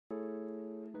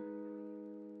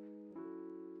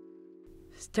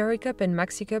Stericup and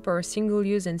Maxicup are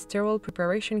single-use and sterile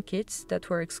preparation kits that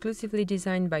were exclusively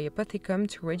designed by Apothicom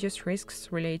to reduce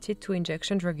risks related to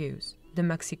injection drug use. The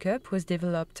Maxicup was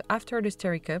developed after the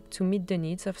Stericup to meet the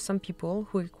needs of some people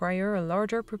who require a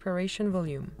larger preparation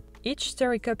volume. Each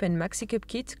Stericup and Maxicup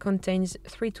kit contains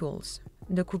 3 tools.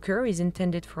 The cooker is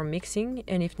intended for mixing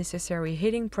and, if necessary,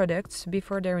 heating products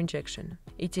before their injection.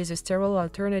 It is a sterile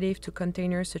alternative to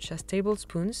containers such as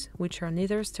tablespoons, which are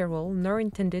neither sterile nor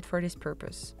intended for this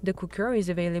purpose. The cooker is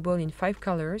available in 5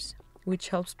 colors, which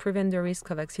helps prevent the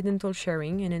risk of accidental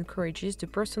sharing and encourages the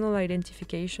personal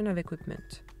identification of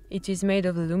equipment. It is made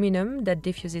of aluminum that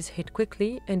diffuses heat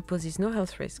quickly and poses no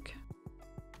health risk.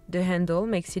 The handle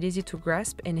makes it easy to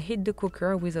grasp and heat the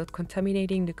cooker without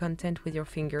contaminating the content with your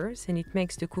fingers, and it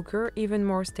makes the cooker even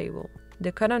more stable.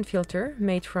 The cotton filter,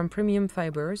 made from premium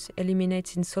fibers,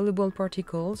 eliminates insoluble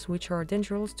particles which are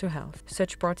dangerous to health.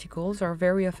 Such particles are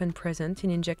very often present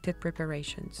in injected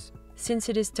preparations. Since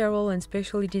it is sterile and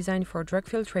specially designed for drug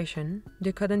filtration,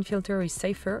 the cotton filter is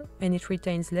safer and it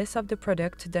retains less of the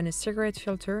product than a cigarette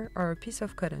filter or a piece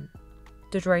of cotton.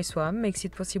 The dry swab makes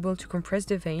it possible to compress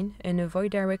the vein and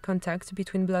avoid direct contact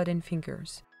between blood and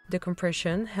fingers. The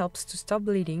compression helps to stop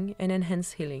bleeding and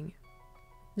enhance healing.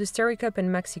 The Stericup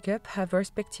and Maxicup have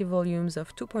respective volumes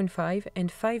of 2.5 and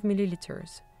 5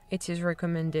 milliliters. It is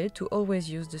recommended to always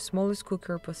use the smallest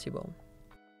cooker possible.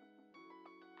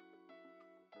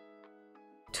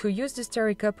 To use the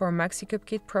Stericup or Maxicup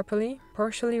kit properly,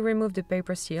 partially remove the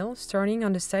paper seal, starting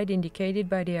on the side indicated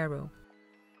by the arrow.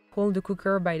 Hold the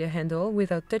cooker by the handle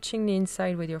without touching the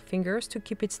inside with your fingers to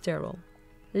keep it sterile.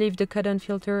 Leave the cotton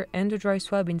filter and the dry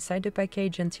swab inside the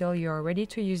package until you are ready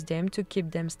to use them to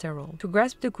keep them sterile. To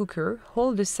grasp the cooker,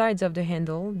 hold the sides of the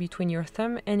handle between your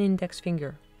thumb and index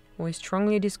finger. We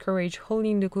strongly discourage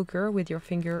holding the cooker with your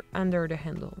finger under the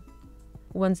handle.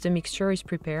 Once the mixture is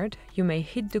prepared, you may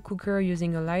heat the cooker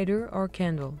using a lighter or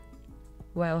candle.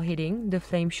 While heating, the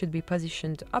flame should be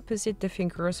positioned opposite the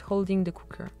fingers holding the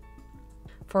cooker.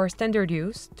 For standard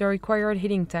use, the required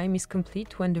heating time is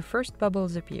complete when the first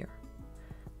bubbles appear.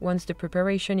 Once the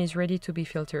preparation is ready to be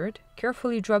filtered,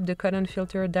 carefully drop the cotton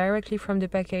filter directly from the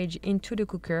package into the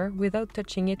cooker without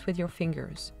touching it with your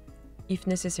fingers. If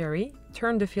necessary,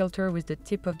 turn the filter with the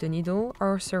tip of the needle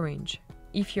or syringe.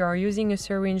 If you are using a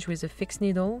syringe with a fixed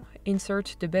needle,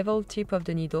 insert the beveled tip of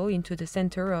the needle into the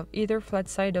center of either flat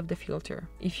side of the filter.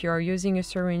 If you are using a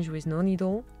syringe with no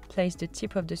needle, place the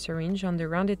tip of the syringe on the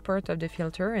rounded part of the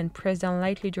filter and press down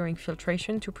lightly during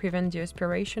filtration to prevent the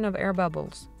aspiration of air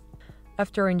bubbles.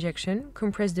 After injection,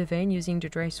 compress the vein using the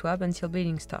dry swab until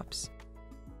bleeding stops.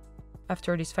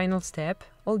 After this final step,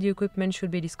 all the equipment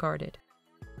should be discarded.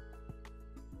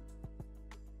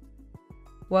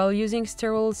 While using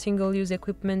sterile single-use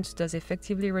equipment does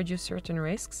effectively reduce certain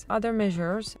risks, other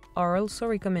measures are also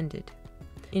recommended.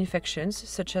 Infections,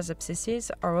 such as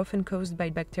abscesses, are often caused by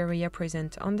bacteria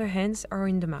present on the hands or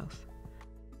in the mouth.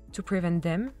 To prevent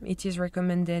them, it is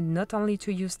recommended not only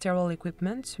to use sterile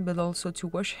equipment, but also to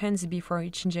wash hands before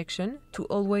each injection, to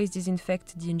always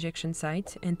disinfect the injection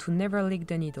site, and to never lick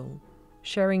the needle.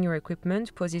 Sharing your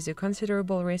equipment poses a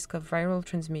considerable risk of viral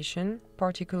transmission,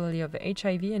 particularly of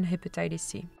HIV and hepatitis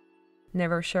C.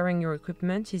 Never sharing your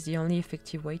equipment is the only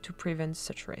effective way to prevent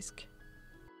such risk.